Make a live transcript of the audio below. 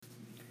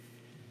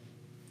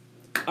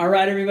All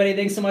right, everybody,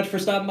 thanks so much for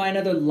stopping by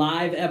another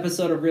live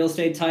episode of Real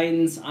Estate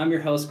Titans. I'm your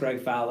host,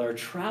 Greg Fowler,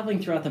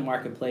 traveling throughout the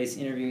marketplace,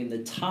 interviewing the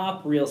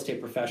top real estate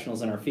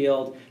professionals in our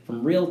field,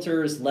 from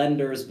realtors,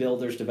 lenders,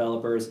 builders,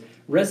 developers,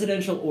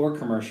 residential or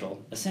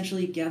commercial,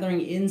 essentially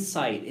gathering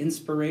insight,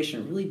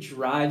 inspiration, really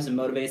drives and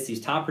motivates these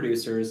top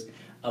producers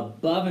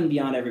above and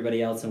beyond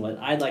everybody else in what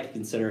I'd like to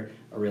consider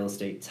a real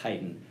estate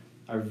titan.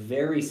 Our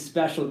very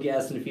special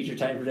guest and featured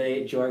titan for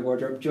today, Joy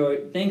Wardrop.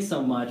 Joy, thanks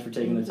so much for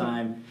taking the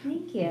time.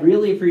 Thank you.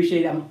 Really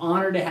appreciate it. I'm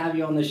honored to have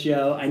you on the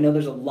show. I know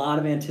there's a lot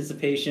of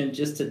anticipation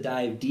just to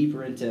dive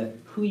deeper into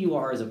who you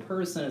are as a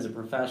person, as a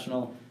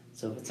professional.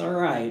 So if it's all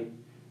right,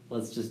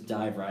 let's just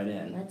dive right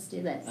in. Let's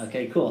do this.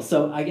 Okay, cool.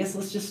 So I guess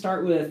let's just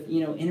start with,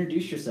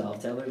 introduce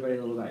yourself. Tell everybody a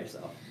little about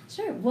yourself.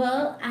 Sure.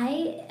 Well,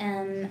 I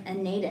am a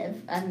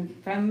native. I'm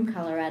from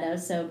Colorado,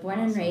 so born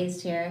and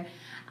raised here.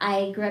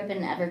 I grew up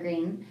in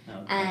Evergreen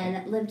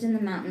and lived in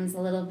the mountains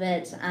a little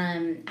bit.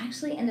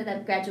 Actually ended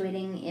up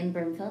graduating in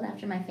Broomfield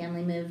after my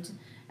family moved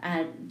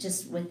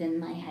just within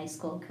my high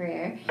school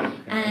career. Okay.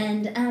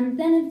 And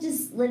then I've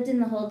just lived in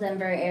the whole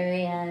Denver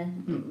area,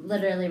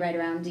 literally right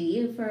around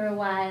DU for a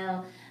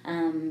while.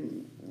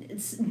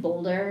 It's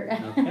Boulder,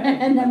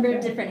 a number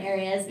of different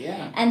areas.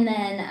 Yeah. And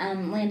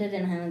then landed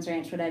in Highlands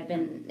Ranch, but I've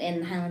been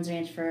in Highlands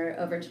Ranch for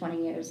over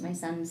 20 years. My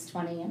son's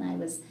 20 and I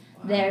was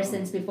there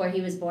since before he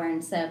was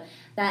born. So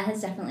that has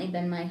definitely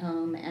been my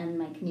home and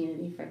my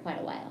community for quite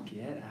a while.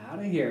 Get out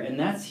of here. And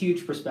that's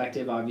huge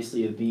perspective,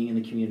 obviously, of being in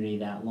the community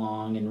that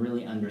long and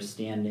really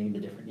understanding the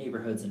different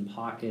neighborhoods and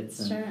pockets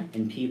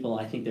and people.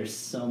 I think there's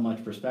so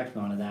much perspective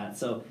onto that.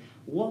 So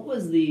what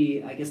was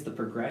the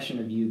progression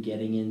of you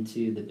getting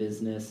into the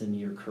business and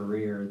your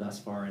career thus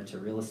far into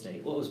real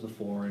estate? What was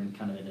before and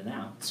kind of into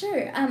now?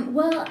 Sure.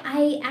 Well,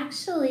 I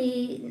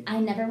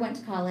never went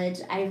to college.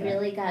 I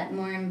really got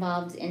more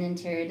involved in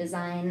interior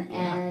design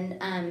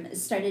and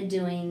started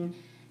doing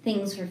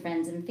things for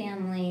friends and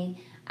family.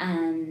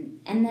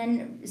 And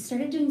then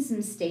started doing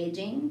some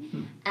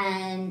staging,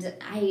 and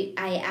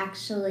I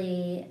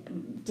actually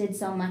did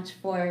so much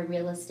for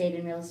real estate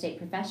and real estate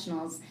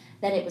professionals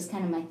that it was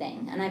kind of my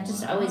thing. And I've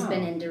just always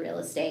been into real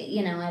estate.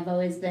 I've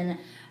always been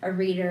a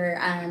reader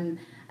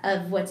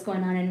of what's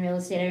going on in real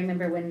estate. I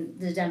remember when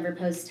the Denver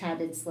Post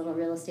had its little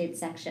real estate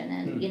section,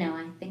 and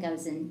I think I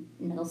was in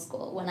middle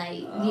school when I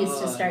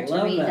used to start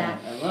to read that.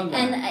 I love that.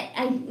 And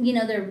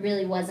I there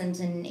really wasn't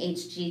an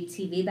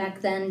HGTV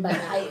back then, but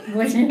I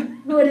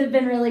would have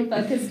been really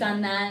focused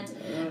on that.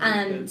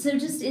 So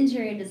just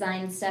interior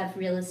design stuff,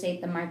 real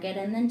estate, the market,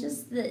 and then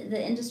just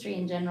the industry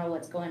in general,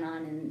 what's going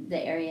on in the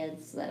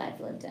areas that I've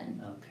lived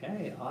in.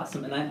 Okay,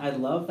 awesome. And I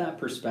love that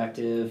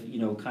perspective,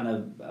 kind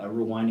of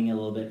rewinding a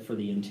little bit for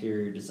the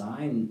interior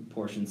design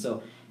portion.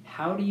 So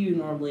how do you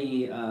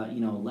normally,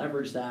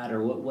 leverage that,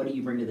 or what do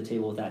you bring to the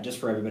table with that, just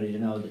for everybody to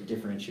know that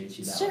differentiates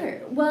you that way?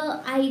 Sure.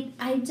 Well,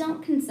 I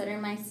don't consider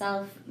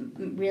myself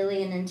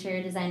really an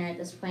interior designer at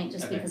this point,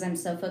 just because I'm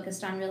so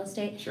focused on real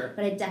estate. Sure.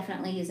 But I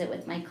definitely use it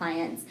with my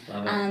clients.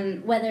 Love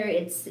it. Whether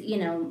it's,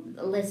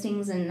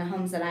 listings and the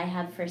homes that I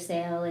have for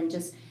sale, and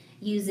just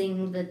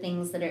using the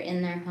things that are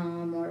in their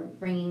home, or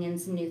bringing in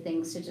some new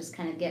things to just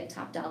kind of get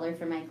top dollar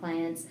for my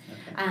clients.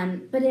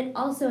 But it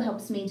also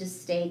helps me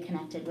just stay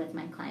connected with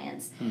my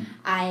clients.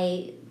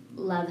 I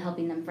love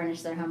helping them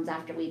furnish their homes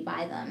after we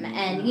buy them,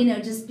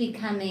 and just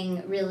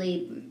becoming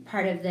really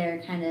part of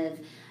their kind of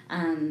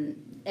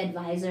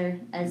advisor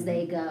as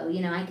they go.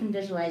 I can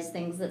visualize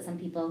things that some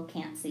people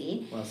can't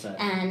see. Well said.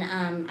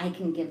 And I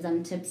can give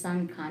them tips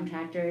on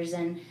contractors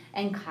and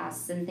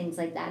costs and things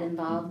like that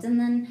involved, and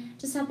then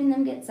just helping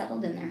them get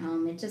settled in their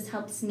home. It just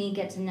helps me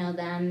get to know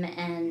them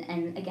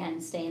and again,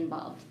 stay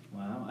involved.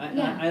 Wow.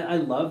 I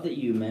love that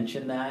you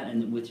mentioned that,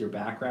 and with your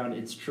background,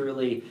 it's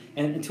truly,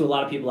 and to a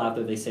lot of people out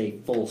there, they say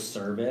full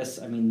service.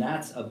 I mean,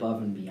 that's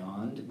above and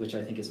beyond, which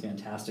I think is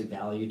fantastic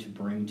value to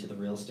bring to the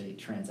real estate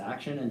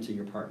transaction and to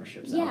your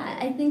partnerships. Yeah,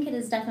 I think it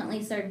has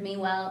definitely served me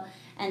well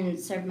and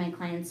served my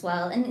clients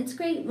well. And it's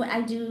great.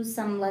 I do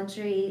some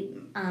luxury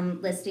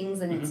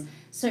listings, and it's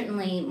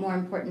certainly more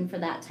important for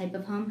that type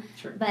of home.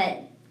 Sure.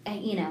 But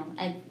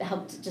I've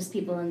helped just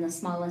people in the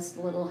smallest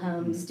little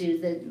homes do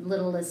the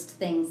littlest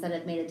things that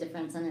have made a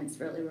difference, and it's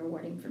really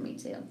rewarding for me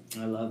too.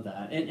 I love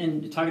that.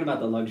 And talking about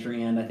the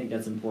luxury end, I think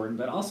that's important,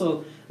 but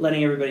also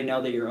letting everybody know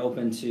that you're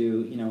open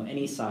to,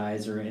 any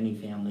size or any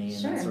family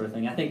and that sort of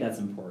thing. I think that's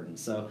important.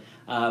 So,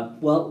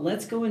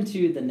 let's go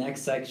into the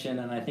next section,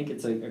 and I think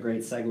it's a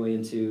great segue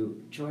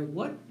into, Joy,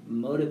 what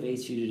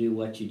motivates you to do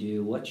what you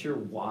do? What's your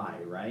why,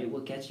 right?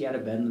 What gets you out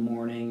of bed in the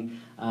morning,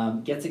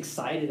 gets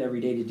excited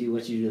every day to do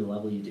what you do to the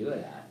level you do it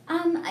at?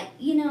 I'm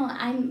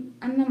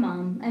a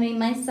mom. I mean,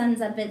 my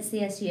son's up at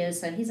CSU,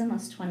 so he's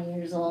almost 20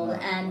 years old,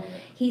 and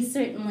he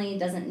certainly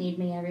doesn't need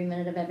me every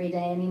minute of every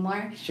day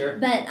anymore. Sure.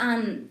 But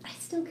I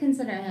still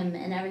consider him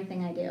in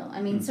everything I do.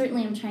 I mean,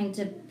 certainly I'm trying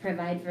to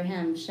provide for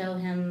him, show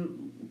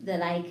him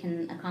that I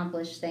can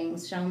accomplish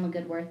things, show him a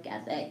good work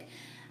ethic,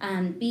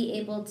 be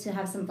able to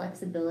have some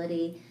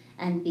flexibility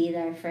and be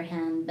there for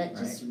him, but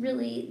just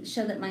really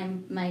show that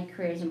my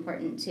career is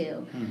important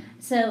too.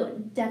 So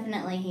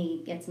definitely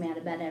he gets me out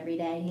of bed every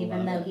day,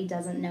 even though he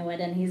doesn't know it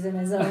and he's in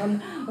his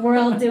own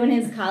world doing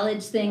his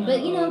college thing.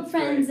 But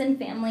friends and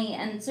family,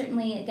 and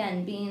certainly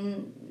again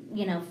being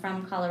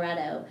from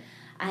Colorado,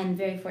 I'm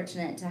very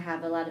fortunate to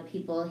have a lot of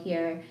people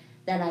here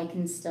that I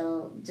can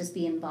still just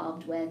be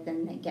involved with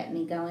and that get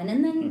me going.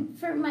 And then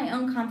for my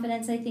own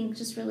confidence, I think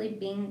just really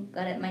being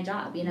good at my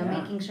job,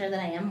 making sure that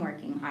I am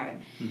working hard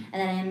and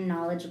that I am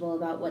knowledgeable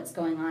about what's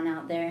going on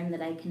out there and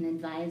that I can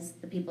advise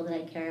the people that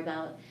I care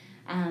about.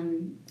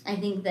 I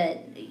think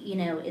that,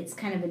 it's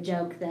kind of a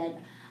joke that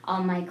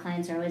all my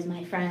clients are always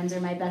my friends or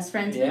my best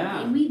friends.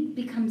 Yeah. But we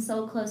become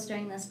so close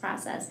during this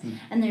process.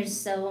 And there's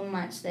so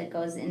much that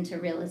goes into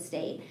real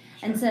estate.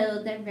 Sure. And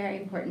so they're very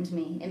important to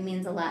me. It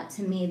means a lot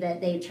to me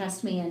that they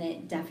trust me, and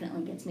it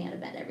definitely gets me out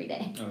of bed every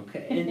day.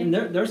 Okay. And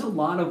there's a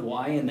lot of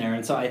why in there.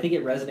 And so I think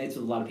it resonates with a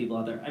lot of people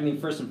out there. I mean,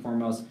 first and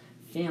foremost,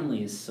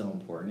 family is so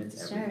important.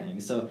 It's everything.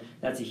 Sure. So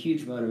that's a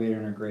huge motivator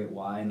and a great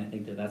why, and I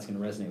think that that's going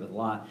to resonate with a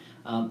lot.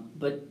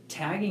 But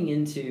tagging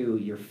into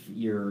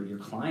your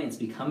clients,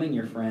 becoming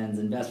your friends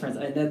and best friends,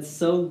 that's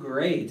so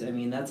great. I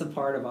mean, that's a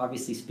part of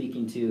obviously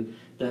speaking to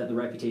the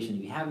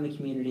reputation you have in the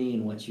community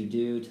and what you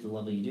do to the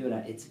level you do it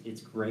at.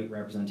 It's great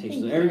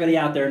representation. So everybody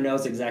out there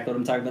knows exactly what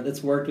I'm talking about.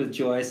 That's worked with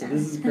Joy, so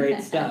this is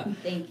great stuff.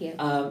 Thank you.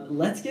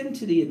 Let's get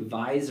into the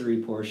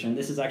advisory portion.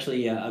 This is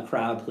actually a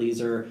crowd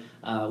pleaser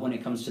when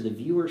it comes to the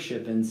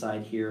viewership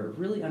inside here,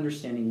 really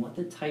understanding what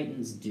the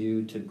Titans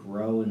do to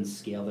grow and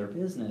scale their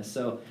business.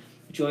 So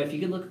Joy, if you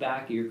could look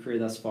back at your career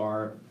thus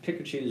far, pick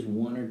or choose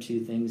one or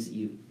two things that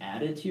you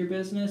added to your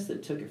business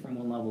that took it from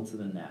one level to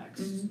the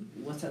next.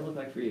 Mm-hmm. What's that look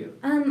like for you?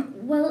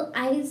 Well,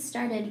 I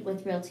started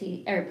with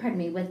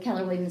with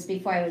Keller Williams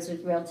before I was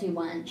with Realty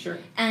One. Sure.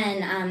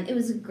 And it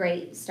was a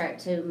great start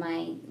to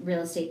my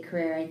real estate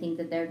career. I think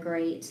that they're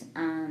great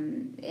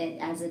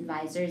as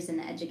advisors and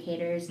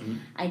educators. Mm-hmm.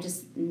 I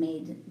just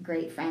made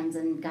great friends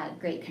and got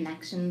great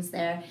connections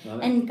there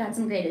and got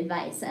some great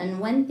advice. And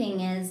one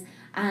thing is,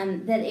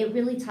 that it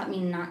really taught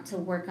me not to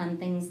work on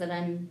things that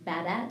I'm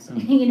bad at.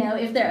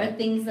 Mm. If there are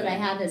things that I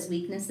have as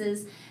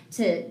weaknesses,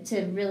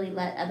 to really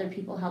let other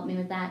people help me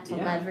with that, to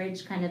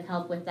leverage kind of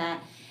help with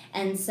that.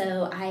 And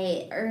so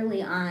I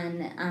early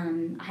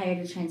on hired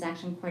a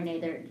transaction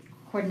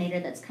coordinator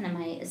that's kind of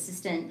my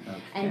assistant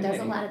and does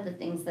a lot of the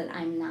things that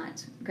I'm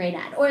not great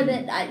at, or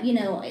that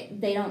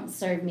they don't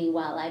serve me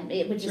well.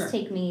 It would just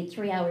take me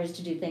 3 hours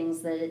to do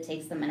things that it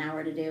takes them an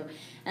hour to do,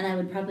 and I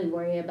would probably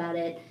worry about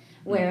it.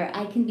 Where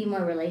I can be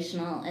more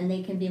relational and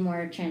they can be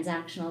more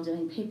transactional,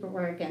 doing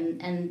paperwork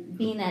and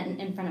being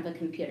in front of a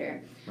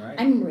computer. Right.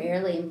 I'm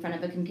rarely in front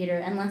of a computer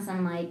unless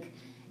I'm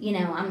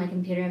on my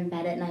computer in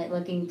bed at night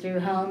looking through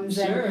homes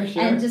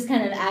and just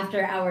kind of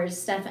after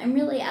hours stuff. I'm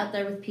really out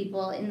there with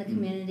people in the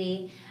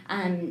community,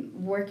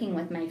 working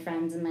with my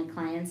friends and my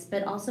clients,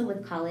 but also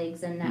with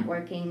colleagues and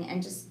networking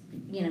and just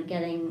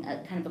getting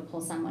a kind of a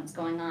pulse on what's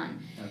going on.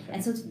 Okay.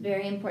 And so it's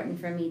very important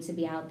for me to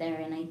be out there,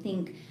 and I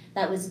think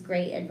that was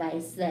great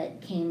advice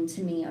that came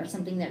to me, or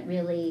something that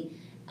really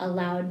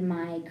allowed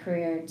my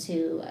career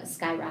to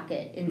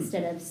skyrocket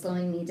instead of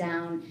slowing me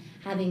down,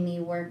 having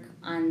me work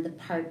on the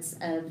parts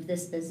of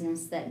this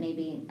business that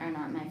maybe are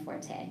not my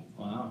forte.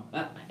 Wow.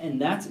 And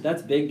that's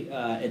big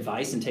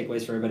advice and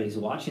takeaways for everybody who's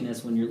watching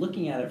this. When you're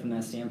looking at it from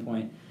that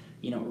standpoint,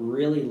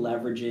 really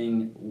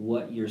leveraging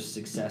what your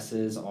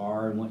successes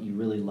are and what you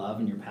really love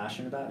and you're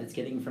passionate about. It's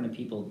getting in front of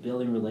people,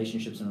 building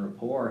relationships and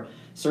rapport.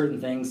 Certain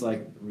things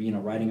like,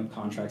 writing up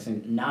contracts,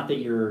 and not that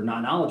you're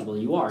not knowledgeable,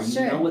 you are.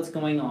 You know what's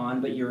going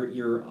on, but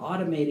you're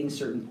automating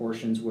certain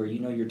portions where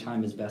your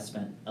time is best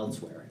spent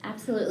elsewhere.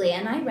 Absolutely.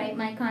 And I write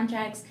my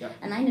contracts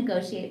and I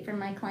negotiate for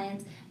my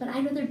clients, but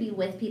I'd rather be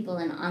with people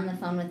and on the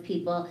phone with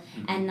people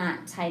and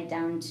not tied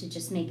down to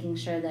just making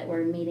sure that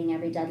we're meeting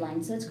every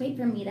deadline. So it's great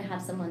for me to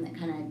have someone that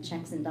kind of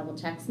checks and double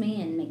checks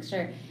me and make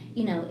sure,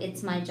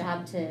 it's my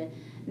job to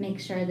make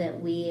sure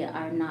that we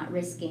are not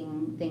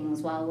risking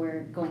things while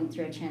we're going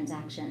through a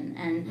transaction.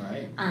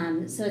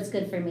 And so it's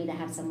good for me to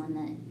have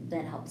someone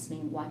that helps me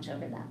watch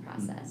over that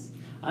process.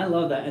 I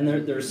love that. And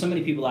there's so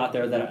many people out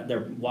there that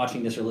they're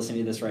watching this or listening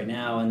to this right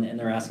now, and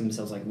they're asking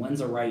themselves, like, when's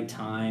the right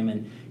time?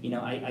 And,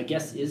 I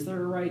guess, is there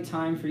a right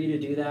time for you to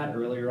do that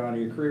earlier on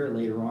in your career,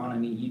 later on? I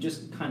mean, you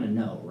just kind of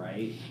know,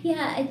 right?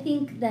 Yeah, I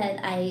think that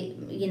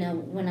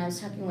when I was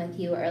talking with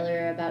you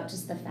earlier about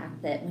just the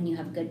fact that when you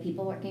have good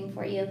people working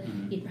for you,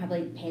 you'd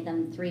probably pay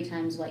them 3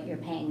 times what you're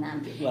paying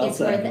them.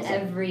 It's worth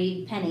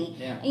every penny.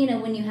 Yeah.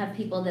 When you have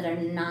people that are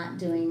not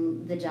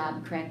doing the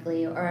job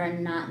correctly or are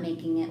not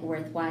making it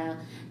worthwhile,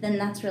 then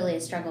that's really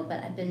a struggle.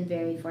 But I've been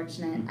very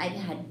fortunate. I've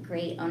had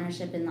great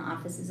ownership in the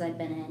offices I've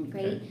been in,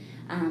 great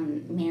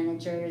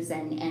managers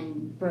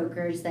and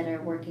brokers that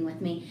are working with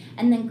me,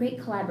 and then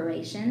great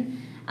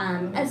collaboration.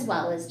 as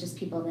well as just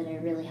people that are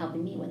really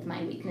helping me with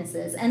my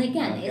weaknesses. And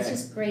again, it's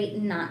just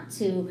great not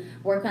to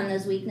work on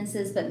those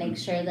weaknesses, but make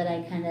sure that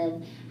I kind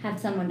of have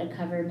someone to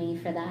cover me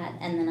for that,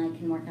 and then I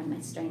can work on my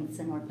strengths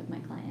and work with my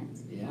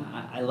clients. Yeah,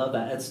 I love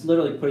that. It's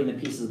literally putting the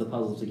pieces of the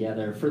puzzle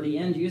together for the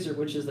end user,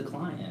 which is the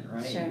client,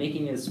 right? Sure.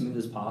 Making it as smooth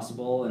as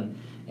possible,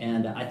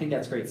 and I think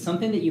that's great.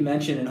 Something that you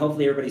mentioned, and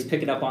hopefully everybody's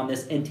picking up on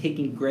this and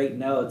taking great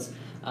notes,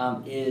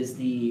 is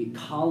the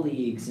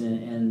colleagues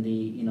and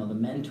the the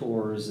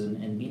mentors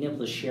and being able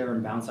to share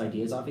and bounce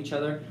ideas off each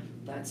other.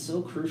 That's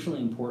so crucially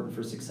important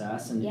for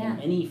success in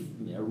any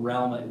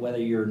realm, whether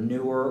you're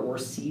newer or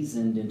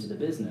seasoned into the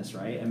business,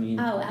 right? I mean,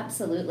 oh,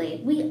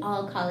 absolutely. We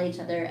all call each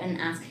other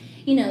and ask,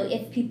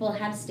 if people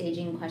have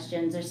staging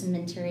questions or some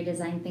interior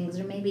design things,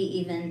 or maybe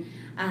even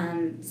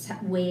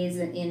ways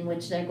in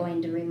which they're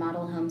going to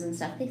remodel homes and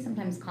stuff. They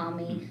sometimes call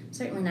me,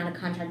 certainly not a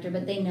contractor,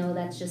 but they know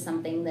that's just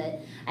something that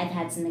I've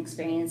had some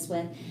experience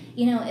with.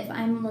 If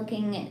I'm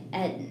looking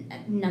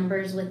at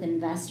numbers with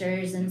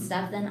investors and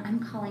stuff, then I'm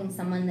calling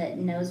someone that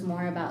knows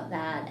more about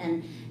that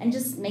and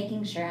just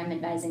making sure I'm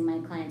advising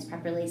my clients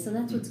properly. So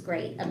that's what's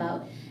great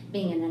about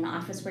being in an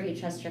office where you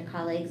trust your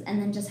colleagues,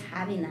 and then just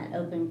having that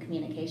open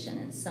communication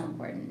is so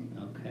important.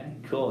 Okay,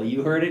 cool.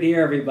 You heard it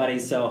here, everybody.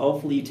 So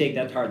hopefully you take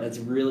that to heart. That's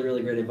really,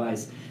 really great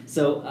advice.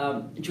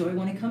 So, Joy,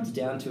 when it comes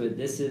down to it,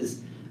 this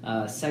is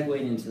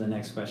segueing into the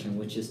next question,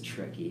 which is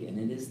tricky, and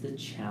it is the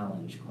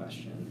challenge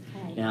question.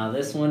 Okay. Now,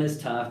 this one is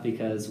tough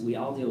because we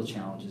all deal with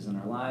challenges in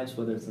our lives,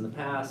 whether it's in the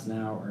past,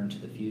 now, or into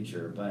the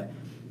future. But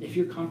if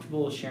you're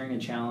comfortable sharing a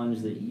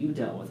challenge that you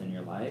dealt with in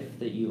your life,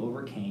 that you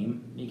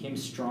overcame, became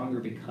stronger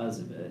because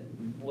of it,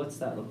 what's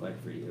that look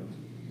like for you?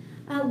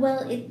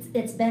 Well,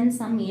 it's been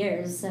some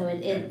years, so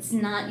it's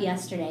not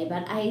yesterday,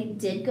 but I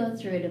did go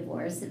through a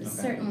divorce. It was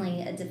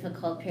certainly a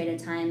difficult period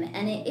of time,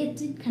 and it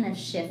did kind of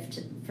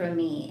shift for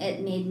me.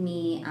 It made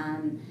me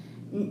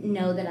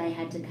know that I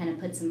had to kind of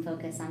put some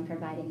focus on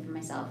providing for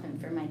myself and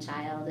for my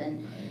child,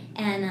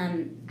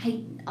 and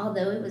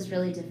although it was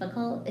really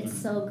difficult, it's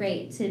so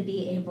great to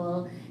be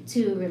able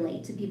to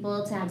relate to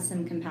people, to have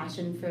some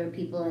compassion for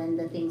people and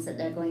the things that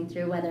they're going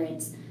through, whether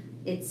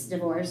it's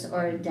divorce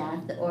or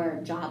death or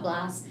job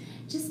loss.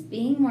 Just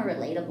being more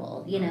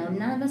relatable.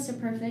 None of us are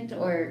perfect,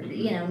 or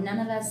none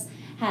of us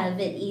have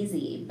it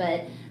easy,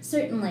 but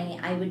certainly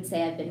I would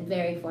say I've been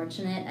very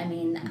fortunate. I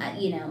mean,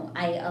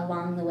 I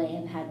along the way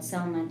have had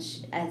so much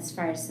as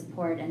far as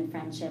support and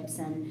friendships,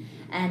 and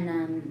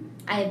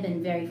I have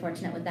been very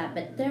fortunate with that.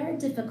 But there are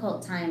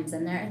difficult times,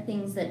 and there are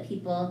things that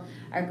people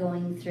are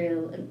going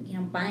through.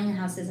 Buying a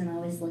house isn't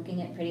always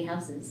looking at pretty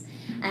houses,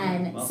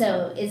 and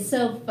it's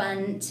so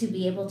fun to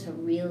be able to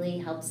really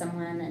help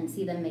someone and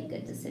see them make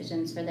good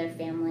decisions for their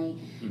family,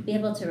 be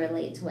able to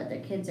relate to what their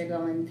kids are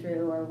going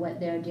through or what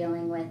they're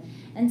dealing with.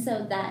 And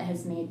so that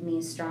has made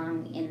me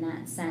strong in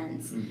that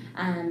sense.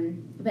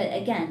 But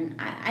again,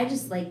 I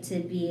just like to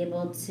be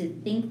able to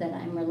think that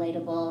I'm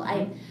relatable.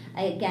 I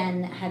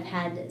again have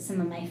had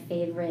some of my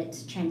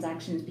favorite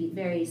transactions be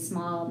very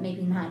small,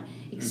 maybe not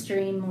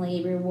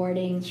extremely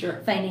rewarding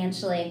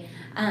financially.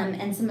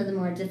 And some of the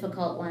more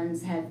difficult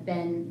ones have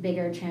been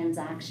bigger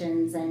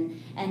transactions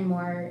and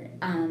more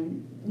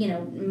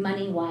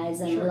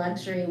money-wise and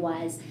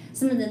luxury-wise.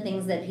 Some of the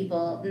things that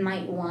people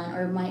might want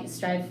or might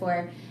strive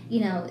for,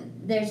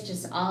 there's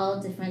just all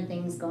different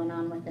things going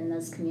on within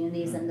those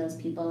communities and those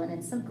people, and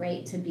it's so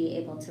great to be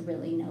able to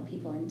really know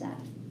people in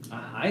depth.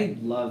 I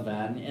love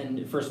that,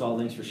 and first of all,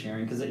 thanks for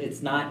sharing, because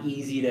it's not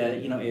easy to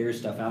air your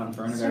stuff out in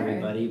front of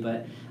everybody.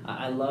 But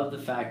I love the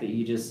fact that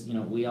you just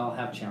we all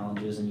have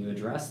challenges and you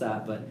address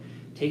that, but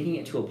taking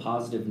it to a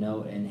positive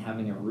note and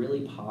having a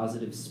really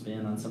positive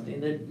spin on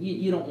something that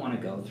you don't want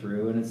to go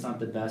through, and it's not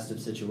the best of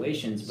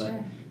situations, but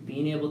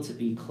being able to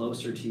be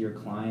closer to your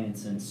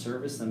clients and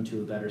service them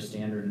to a better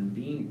standard and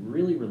being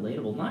really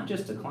relatable, not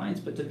just to clients,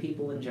 but to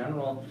people in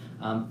general,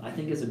 I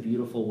think is a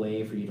beautiful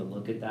way for you to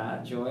look at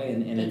that, Joy,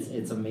 and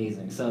it's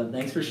amazing. So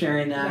thanks for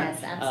sharing that.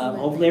 Yes, absolutely.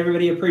 Hopefully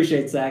everybody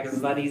appreciates that, because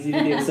it's not easy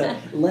to do. So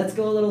let's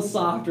go a little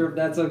softer, if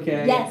that's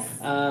okay. Yes.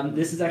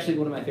 This is actually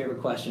one of my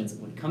favorite questions.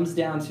 When it comes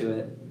down to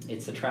it,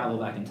 it's a travel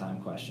back in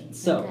time question.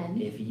 So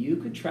if you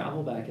could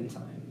travel back in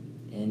time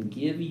and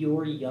give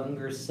your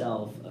younger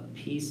self a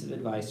piece of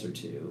advice or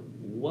two,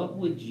 what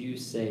would you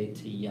say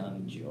to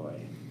young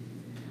Joy?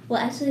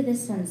 Well, actually,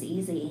 this one's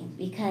easy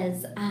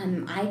because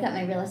I got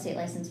my real estate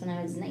license when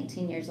I was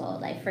 19 years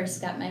old. I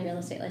first got my real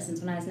estate license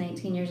when I was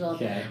 19 years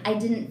old. I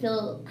didn't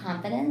feel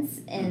confidence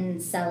in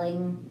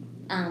selling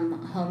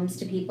homes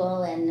to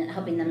people and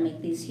helping them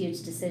make these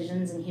huge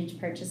decisions and huge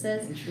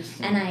purchases.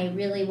 And I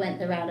really went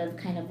the route of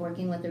kind of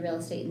working with a real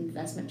estate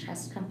investment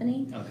trust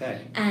company.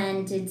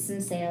 And did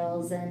some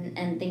sales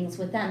and things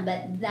with them.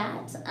 But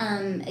that,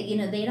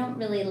 they don't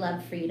really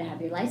love for you to have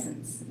your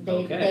license.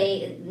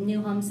 They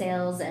new home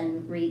sales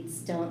and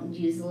REITs don't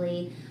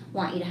usually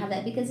want you to have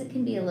that because it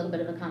can be a little bit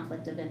of a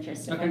conflict of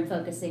interest if Okay. I'm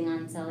focusing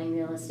on selling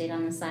real estate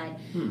on the side.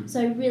 Hmm.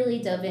 So I really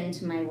dove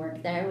into my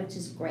work there, which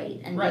is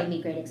great and Right. gave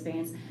me great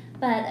experience.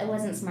 But I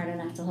wasn't smart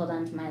enough to hold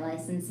on to my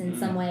license in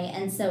some way,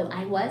 and so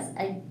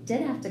I did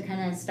have to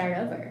kind of start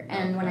over.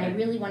 And when I Okay.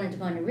 really wanted to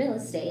go into real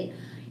estate,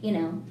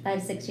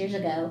 5-6 years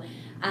ago,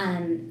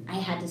 I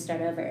had to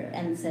start over,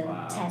 and so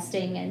Wow.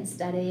 testing and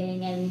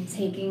studying and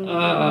taking.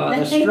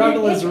 The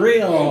struggle is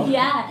real.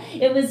 Yeah,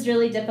 it was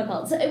really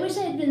difficult. So I wish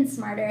I had been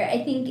smarter.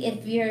 I think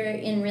if you're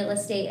in real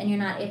estate and you're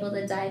not able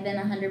to dive in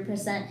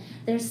 100%,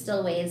 there's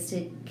still ways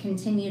to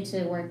continue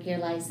to work your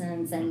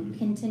license and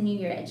continue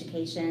your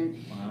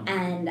education, Wow.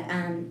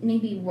 and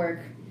maybe work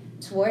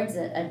towards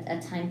a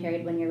time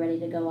period when you're ready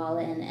to go all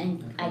in.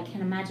 And I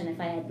can imagine if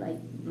I had like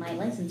my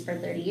license for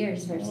 30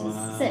 years versus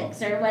Wow.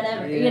 6 or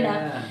whatever,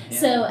 Yeah.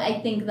 So I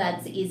think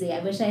that's easy. I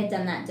wish I had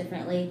done that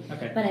differently,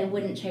 Okay. but I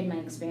wouldn't trade my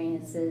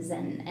experiences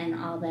and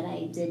all that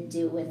I did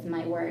do with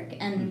my work.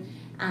 And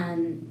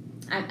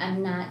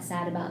I'm not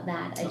sad about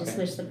that. I just Okay.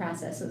 wish the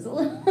process was a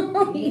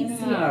little easier.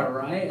 Yeah,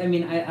 right. I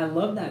mean, I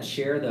love that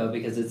share though,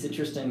 because it's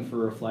interesting for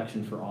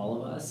reflection for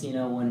all of us.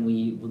 When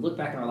we look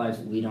back in our lives,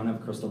 we don't have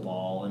a crystal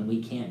ball and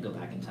we can't go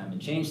back in time and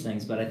change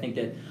things. But I think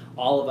that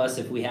all of us,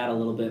 if we had a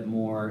little bit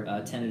more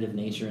tentative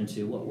nature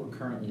into what we're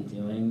currently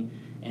doing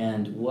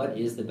and what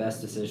is the best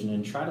decision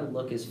and try to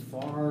look as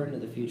far into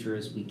the future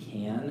as we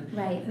can, I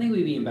Right. think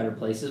we'd be in better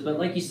places. But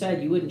like you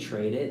said, you wouldn't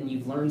trade it, and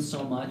you've learned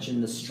so much,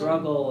 and the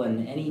struggle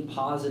and any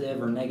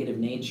positive or negative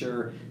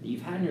nature that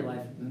you've had in your life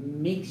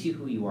makes you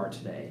who you are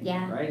today.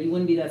 Yeah. Right? You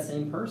wouldn't be that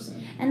same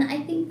person. And I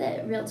think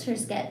that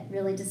realtors get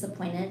really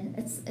disappointed.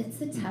 It's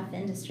a tough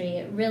industry.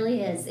 It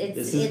really is.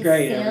 This is It's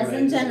great, sales everybody.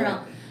 in This is general.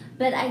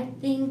 But I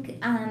think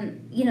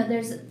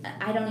there's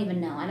I don't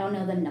even know. I don't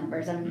know the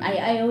numbers.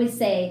 I always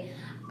say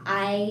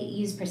I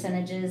use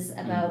percentages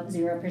about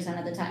 0%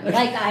 of the time.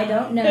 Like I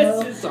don't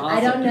know. This is awesome.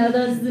 I don't know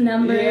the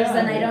numbers, Yeah,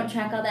 and I yeah. don't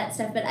track all that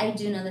stuff. But I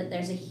do know that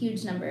there's a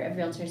huge number of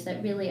realtors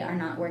that really are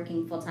not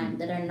working full time,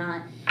 that are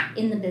not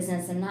in the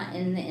business and not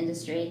in the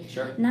industry,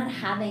 Sure. not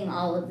having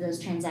all of those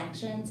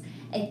transactions.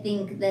 I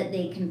think that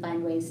they can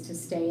find ways to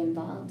stay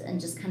involved and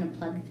just kind of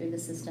plug through the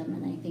system,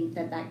 and I think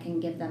that can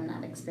give them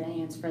that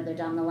experience further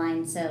down the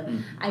line. So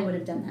I would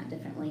have done that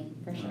differently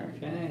for sure.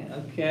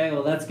 Okay.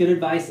 Well, that's good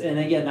advice. And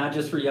again, not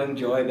just for young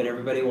Joy, but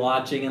everybody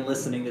watching and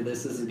listening to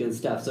this. This is good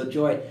stuff. So,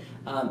 Joy,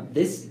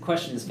 this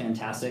question is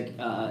fantastic.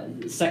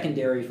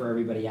 Secondary for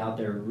everybody out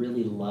there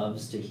really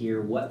loves to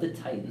hear what the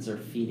Titans are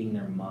feeding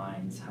their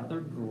minds, how they're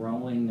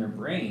growing their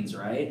brains,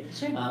 right?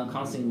 Sure.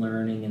 Constantly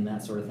learning and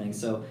that sort of thing.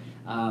 So,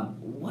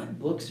 what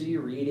books are you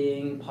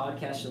reading,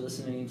 podcasts you're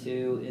listening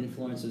to,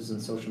 influencers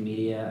and social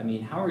media? I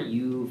mean, how are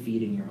you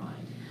feeding your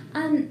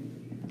mind?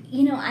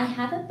 I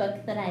have a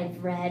book that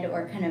I've read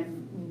or kind of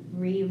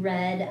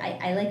reread.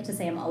 I like to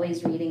say I'm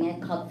always reading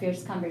it, called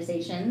Fierce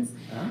Conversations.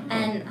 Oh.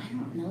 And I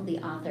don't know the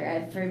author.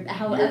 I've heard You're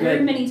however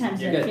good. many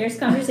times You're read good. Fierce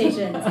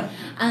Conversations.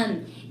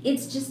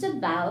 It's just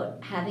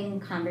about having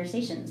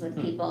conversations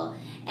with people,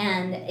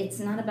 and it's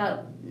not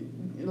about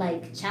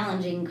like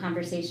challenging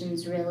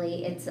conversations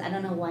really. It's, I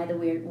don't know why the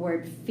weird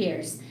word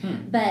fierce,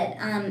 but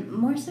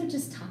more so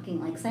just talking.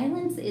 Like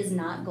silence is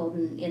not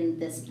golden in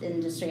this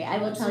industry. I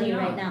will tell you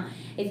right now,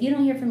 if you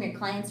don't hear from your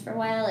clients for a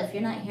while, if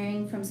you're not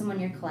hearing from someone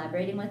you're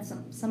collaborating with,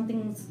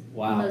 something's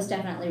Wow. most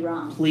definitely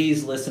wrong.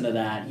 Please listen to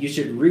that. You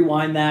should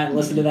rewind that and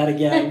listen to that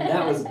again.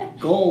 That was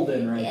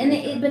golden right And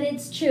there. but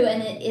it's true,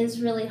 and it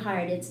is really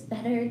hard. It's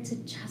better to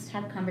just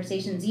have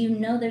conversations.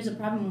 There's a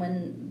problem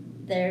when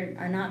there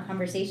are not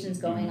conversations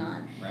going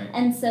on. Right.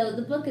 And so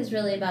the book is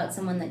really about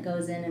someone that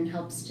goes in and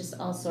helps just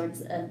all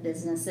sorts of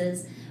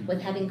businesses with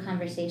having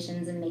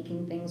conversations and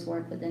making things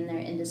work within their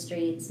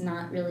industry. It's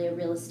not really a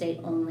real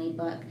estate only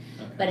book,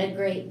 but a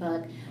great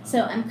book.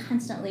 So I'm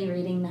constantly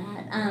reading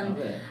that. Love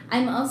it.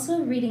 I'm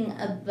also reading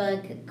a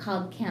book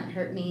called Can't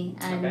Hurt Me,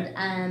 and Okay.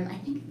 I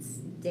think it's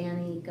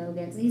Danny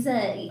Goggins. He's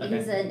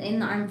in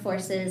the armed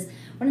forces,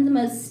 one of the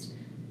most.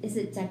 Is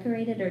it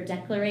decorated or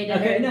declarated?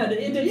 Okay, no,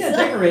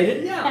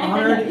 decorated, yeah,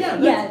 honored,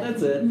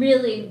 that's it.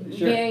 Really,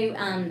 Sure.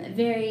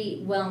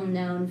 very well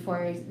known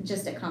for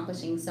just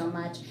accomplishing so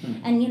much.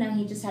 And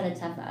he just had a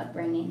tough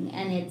upbringing,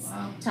 and it's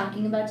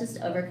talking about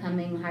just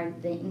overcoming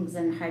hard things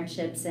and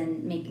hardships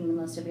and making the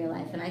most of your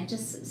life. And I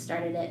just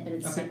started it, but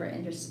it's super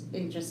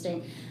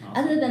interesting.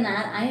 Awesome. Other than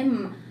that, I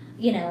am.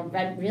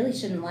 I really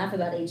shouldn't laugh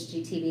about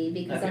HGTV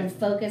because I'm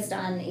focused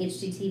on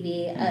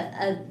HGTV,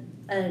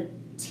 a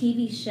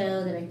TV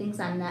show that I think is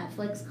on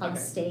Netflix called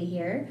Stay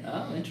Here.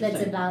 Oh, interesting.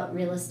 That's about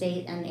real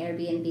estate and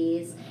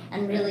Airbnbs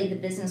and really the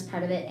business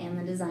part of it and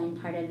the design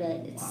part of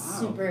it. It's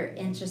super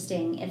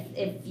interesting. If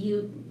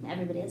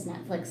everybody has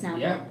Netflix now,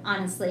 but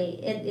honestly,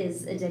 it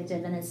is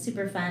addictive and it's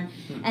super fun,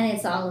 and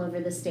it's all over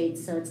the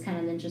States, so it's kind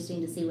of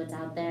interesting to see what's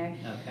out there.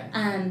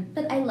 Okay.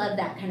 But I love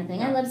that kind of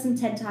thing. I love some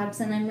TED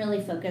Talks, and I'm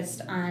really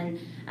focused on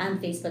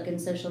Facebook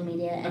and social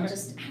media, and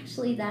just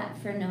actually that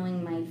for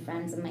knowing my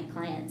friends and my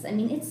clients. I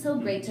mean, it's so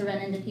great to run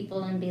into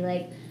people and be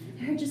like,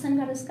 I heard your son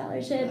got a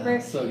scholarship, Ah,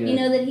 or so good. you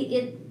know that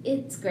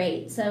it's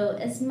great. So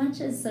as much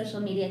as social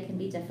media can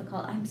be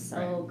difficult, I'm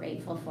so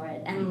grateful for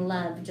it and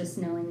love just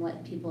knowing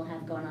what people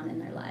have going on in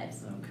their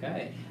lives.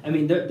 Okay. I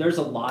mean, there's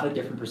a lot of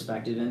different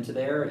perspective into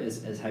there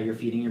as how you're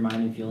feeding your mind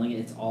and fueling it.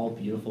 It's all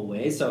beautiful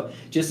ways. So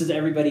just as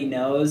everybody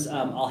knows,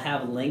 I'll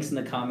have links in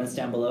the comments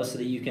down below so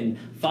that you can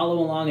follow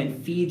along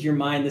and feed your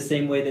mind the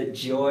same way that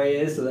Joy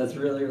is. So that's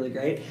really, really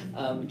great.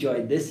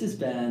 Joy, this has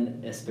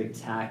been a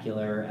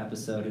spectacular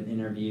episode and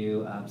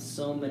interview.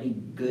 So many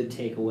good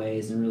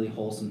takeaways and really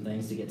wholesome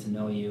things to get to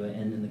know you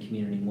and in the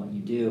community and what you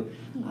do.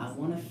 I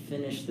want to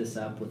finish this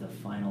up with a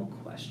final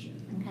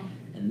question. Okay.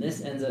 And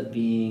this ends up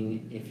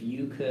being, if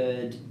you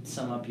could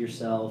sum up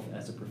yourself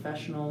as a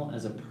professional,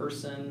 as a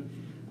person,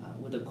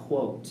 with a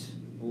quote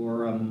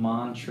or a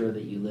mantra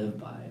that you live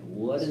by,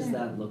 what does Sure.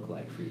 that look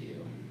like for you?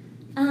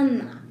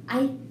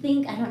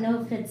 I don't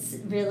know if it's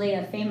really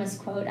a famous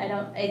quote.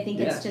 I think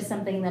it's just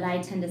something that I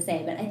tend to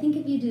say, but I think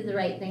if you do the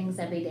right things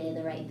every day,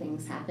 the right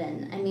things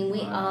happen. I mean,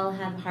 we all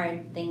have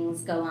hard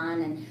things go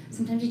on, and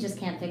sometimes you just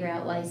can't figure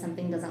out why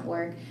something doesn't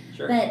work.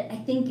 Sure. But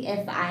I think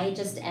if I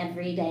just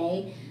every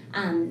day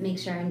make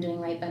sure I'm doing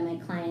right by my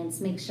clients,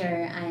 make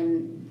sure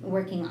I'm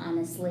working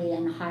honestly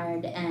and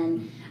hard,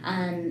 and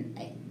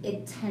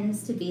it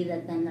tends to be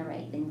that then the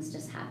right things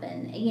just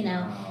happen, you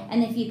know. Wow.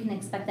 And if you can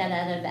expect that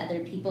out of other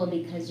people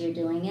because you're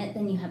doing it,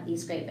 then you have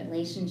these great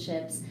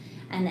relationships,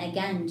 and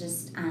again,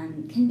 just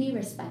can be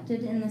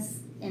respected in this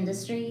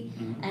industry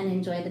and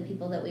enjoy the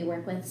people that we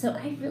work with. So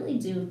I really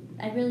do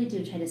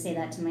try to say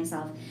that to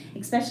myself,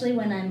 especially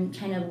when I'm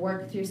trying to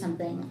work through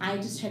something. I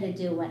just try to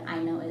do what I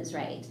know is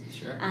right.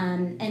 Sure.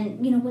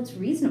 And you know what's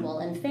reasonable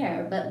and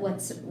fair, but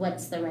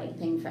what's the right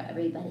thing for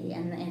everybody,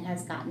 and it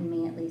has gotten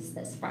me at least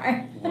this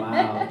far.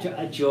 Wow.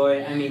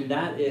 Joy, I mean,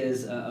 that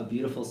is a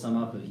beautiful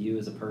sum up of you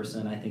as a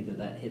person. I think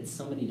that hits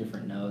so many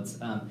different notes.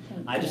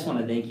 I just want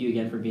to thank you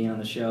again for being on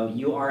the show.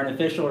 You are an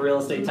official Real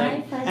Estate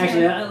Titan. My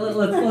pleasure. Actually,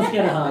 let's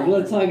get a hug.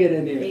 Let's hug it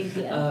in here.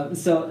 Thank you.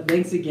 So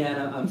thanks again.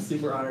 I'm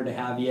super honored to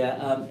have you.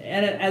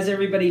 And as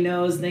everybody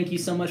knows, thank you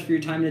so much for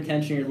your time and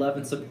attention, your love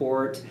and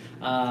support.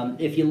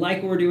 If you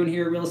like what we're doing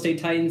here at Real Estate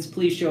Titans,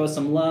 please show us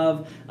some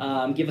love.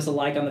 Give us a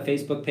like on the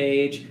Facebook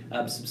page.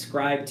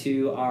 Subscribe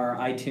to our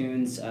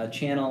iTunes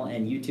channel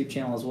and YouTube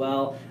channel as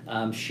well.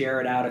 Share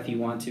it out if you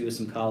want to with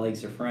some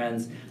colleagues or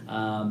friends.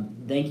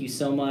 Thank you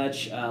so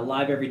much.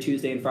 Live every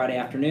Tuesday and Friday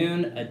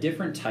afternoon. A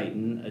different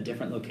Titan, a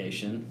different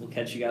location. We'll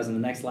catch you guys in the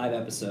next live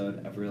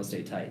episode of Real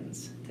Estate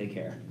Titans. Take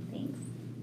care. Thanks.